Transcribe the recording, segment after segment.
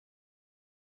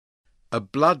A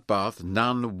bloodbath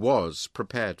none was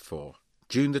prepared for.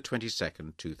 June the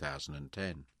 22nd,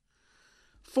 2010.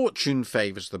 Fortune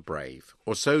favours the brave,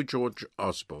 or so George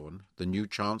Osborne, the new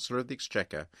Chancellor of the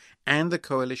Exchequer, and the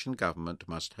coalition government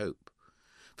must hope.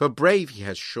 For brave he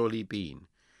has surely been.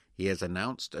 He has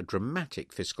announced a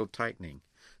dramatic fiscal tightening,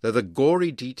 though the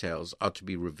gory details are to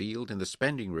be revealed in the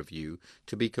spending review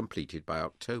to be completed by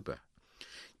October.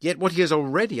 Yet what he has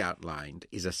already outlined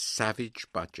is a savage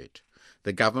budget.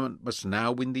 The government must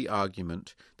now win the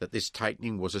argument that this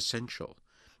tightening was essential.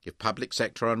 If public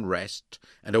sector unrest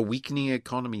and a weakening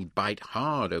economy bite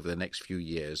hard over the next few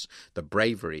years, the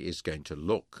bravery is going to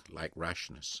look like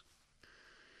rashness.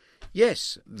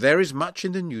 Yes, there is much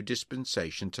in the new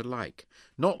dispensation to like,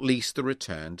 not least the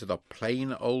return to the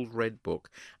plain old red book,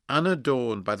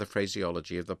 unadorned by the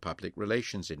phraseology of the public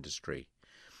relations industry.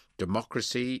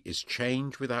 Democracy is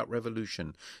change without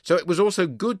revolution, so it was also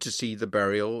good to see the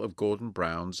burial of Gordon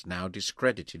Brown's now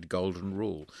discredited Golden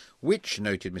Rule, which,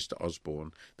 noted Mr.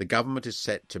 Osborne, the government is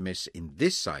set to miss in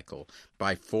this cycle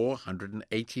by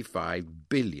 £485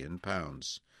 billion.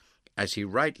 As he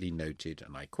rightly noted,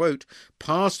 and I quote,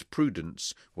 "Past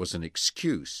prudence was an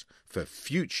excuse for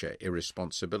future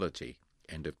irresponsibility."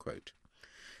 End of quote.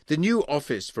 The new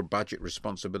Office for Budget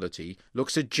Responsibility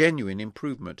looks a genuine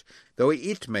improvement, though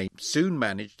it may soon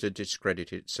manage to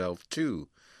discredit itself too.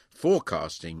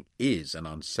 Forecasting is an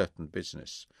uncertain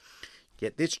business.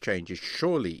 Yet this change is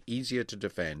surely easier to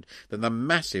defend than the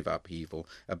massive upheaval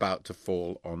about to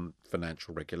fall on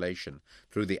financial regulation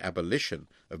through the abolition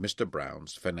of Mr.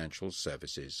 Brown's Financial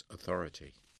Services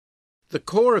Authority. The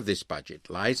core of this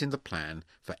budget lies in the plan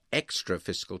for extra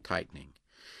fiscal tightening.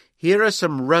 Here are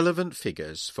some relevant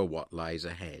figures for what lies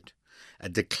ahead. A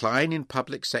decline in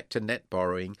public sector net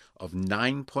borrowing of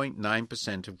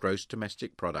 9.9% of gross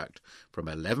domestic product from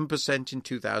 11% in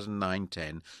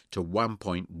 2009-10 to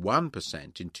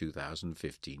 1.1% in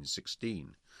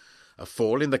 2015-16. A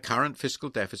fall in the current fiscal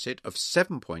deficit of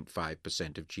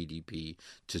 7.5% of GDP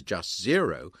to just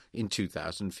zero in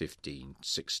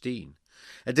 2015-16.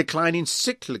 A decline in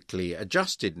cyclically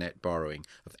adjusted net borrowing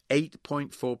of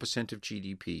 8.4% of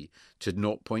GDP to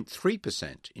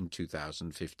 0.3% in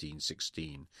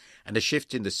 2015-16, and a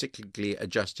shift in the cyclically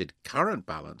adjusted current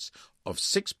balance of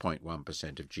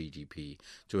 6.1% of GDP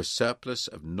to a surplus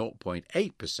of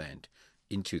 0.8%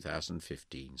 in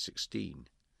 2015-16.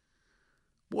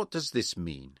 What does this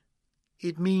mean?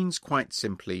 It means, quite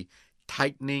simply,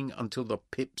 tightening until the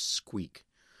pips squeak.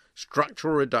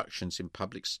 Structural reductions in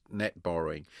public net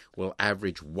borrowing will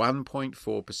average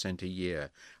 1.4% a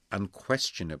year,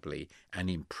 unquestionably an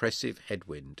impressive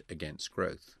headwind against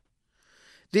growth.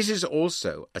 This is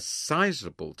also a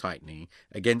sizable tightening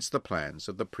against the plans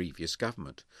of the previous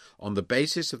government. On the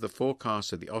basis of the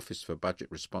forecast of the Office for Budget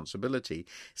Responsibility,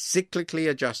 cyclically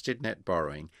adjusted net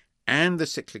borrowing and the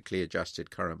cyclically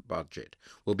adjusted current budget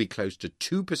will be close to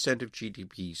 2% of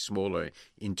GDP smaller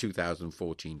in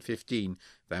 2014-15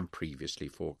 than previously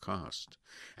forecast.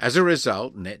 As a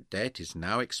result, net debt is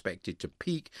now expected to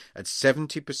peak at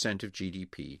 70% of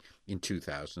GDP in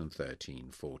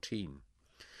 2013-14.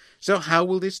 So how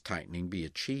will this tightening be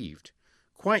achieved?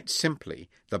 Quite simply,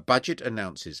 the budget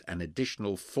announces an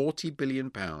additional £40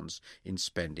 billion in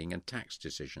spending and tax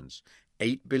decisions,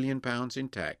 £8 billion in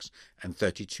tax and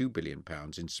 £32 billion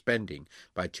in spending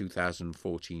by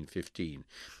 2014-15,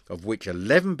 of which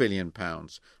 £11 billion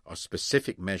are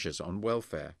specific measures on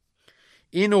welfare.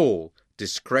 In all,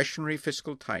 discretionary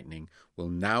fiscal tightening will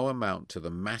now amount to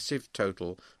the massive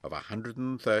total of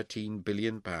 £113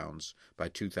 billion by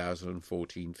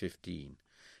 2014-15,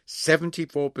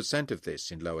 74% of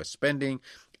this in lower spending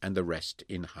and the rest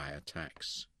in higher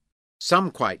tax.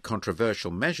 Some quite controversial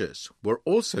measures were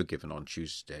also given on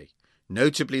Tuesday,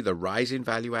 notably the rise in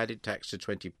value-added tax to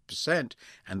 20%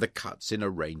 and the cuts in a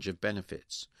range of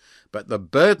benefits. But the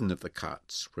burden of the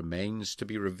cuts remains to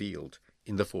be revealed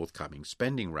in the forthcoming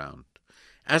spending round.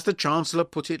 As the Chancellor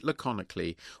put it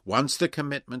laconically, once the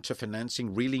commitment to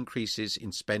financing real increases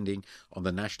in spending on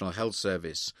the National Health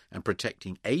Service and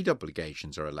protecting aid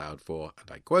obligations are allowed for,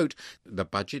 and I quote, the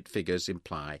budget figures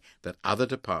imply that other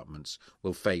departments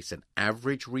will face an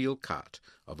average real cut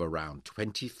of around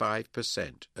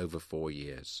 25% over 4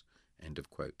 years. End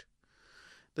of quote.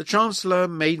 The Chancellor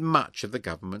made much of the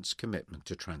government's commitment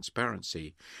to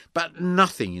transparency, but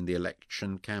nothing in the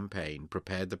election campaign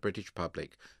prepared the British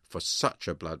public for such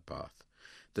a bloodbath.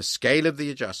 The scale of the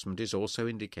adjustment is also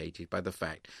indicated by the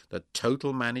fact that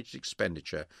total managed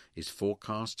expenditure is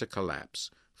forecast to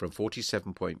collapse from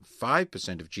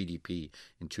 47.5% of GDP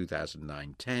in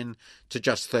 2009-10 to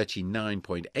just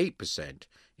 39.8%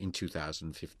 in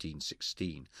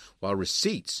 2015-16, while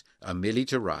receipts are merely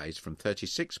to rise from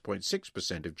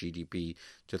 36.6% of GDP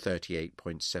to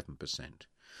 38.7%.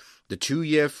 The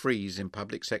 2-year freeze in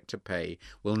public sector pay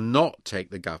will not take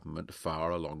the government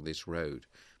far along this road.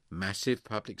 Massive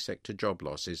public sector job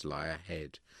losses lie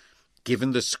ahead.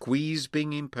 Given the squeeze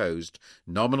being imposed,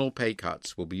 nominal pay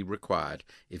cuts will be required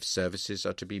if services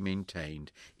are to be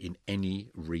maintained in any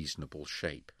reasonable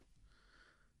shape.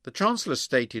 The Chancellor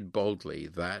stated boldly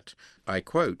that, I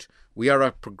quote, "We are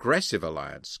a progressive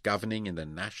alliance governing in the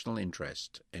national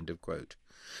interest," end of quote.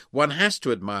 One has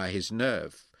to admire his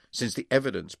nerve, since the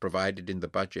evidence provided in the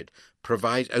budget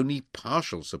provides only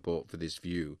partial support for this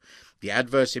view. The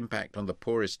adverse impact on the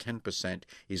poorest 10%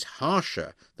 is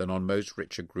harsher than on most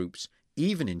richer groups,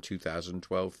 even in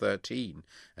 2012-13,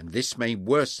 and this may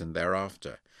worsen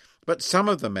thereafter. But some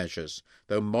of the measures,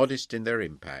 though modest in their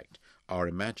impact, are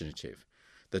imaginative.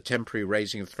 The temporary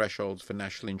raising of thresholds for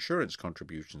national insurance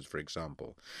contributions, for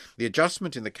example. The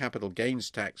adjustment in the capital gains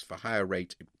tax for higher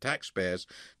rate taxpayers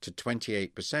to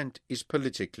 28% is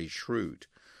politically shrewd.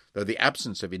 Though the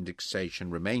absence of indexation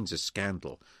remains a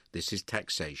scandal, this is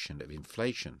taxation of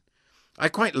inflation. I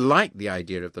quite like the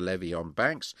idea of the levy on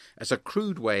banks as a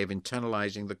crude way of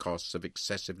internalising the costs of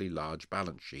excessively large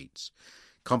balance sheets.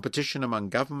 Competition among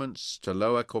governments to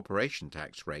lower corporation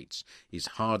tax rates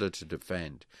is harder to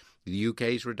defend. The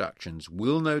UK's reductions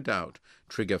will no doubt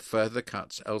trigger further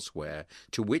cuts elsewhere,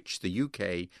 to which the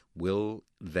UK will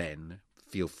then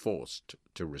feel forced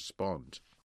to respond.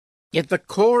 Yet the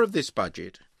core of this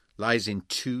budget lies in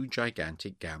two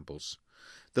gigantic gambles.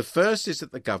 The first is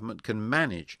that the government can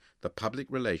manage the public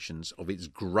relations of its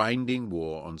grinding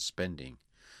war on spending.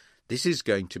 This is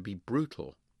going to be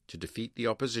brutal. To defeat the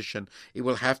opposition, it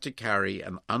will have to carry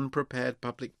an unprepared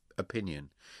public opinion.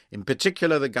 In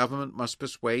particular, the government must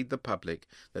persuade the public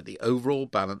that the overall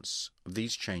balance of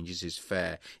these changes is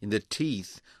fair in the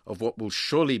teeth of what will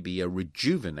surely be a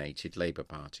rejuvenated Labour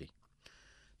Party.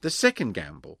 The second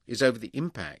gamble is over the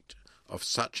impact of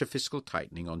such a fiscal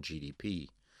tightening on GDP.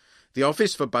 The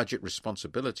Office for Budget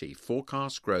Responsibility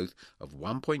forecasts growth of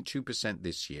 1.2%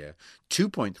 this year,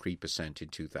 2.3% in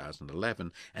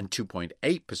 2011, and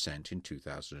 2.8% in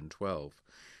 2012.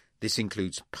 This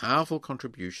includes powerful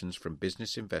contributions from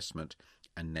business investment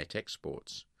and net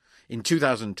exports. In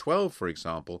 2012, for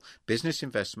example, business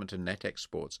investment and net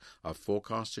exports are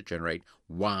forecast to generate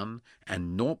 1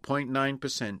 and 0.9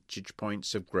 percentage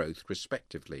points of growth,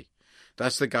 respectively.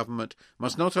 Thus, the government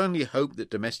must not only hope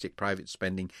that domestic private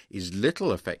spending is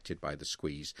little affected by the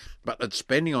squeeze, but that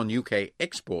spending on UK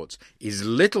exports is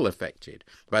little affected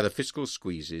by the fiscal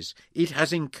squeezes it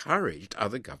has encouraged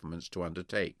other governments to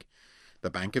undertake. The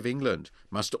Bank of England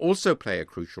must also play a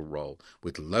crucial role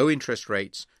with low interest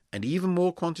rates and even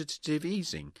more quantitative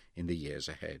easing in the years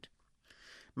ahead.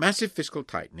 Massive fiscal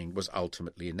tightening was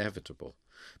ultimately inevitable,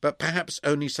 but perhaps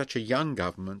only such a young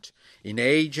government, in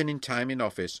age and in time in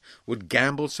office, would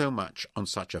gamble so much on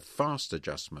such a fast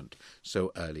adjustment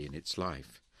so early in its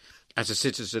life. As a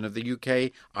citizen of the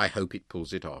UK, I hope it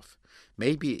pulls it off.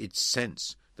 Maybe its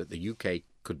sense that the UK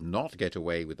could not get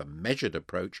away with a measured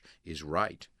approach is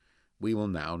right. We will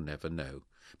now never know.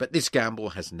 But this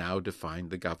gamble has now defined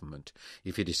the government.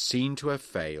 If it is seen to have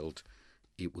failed,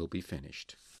 it will be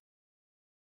finished.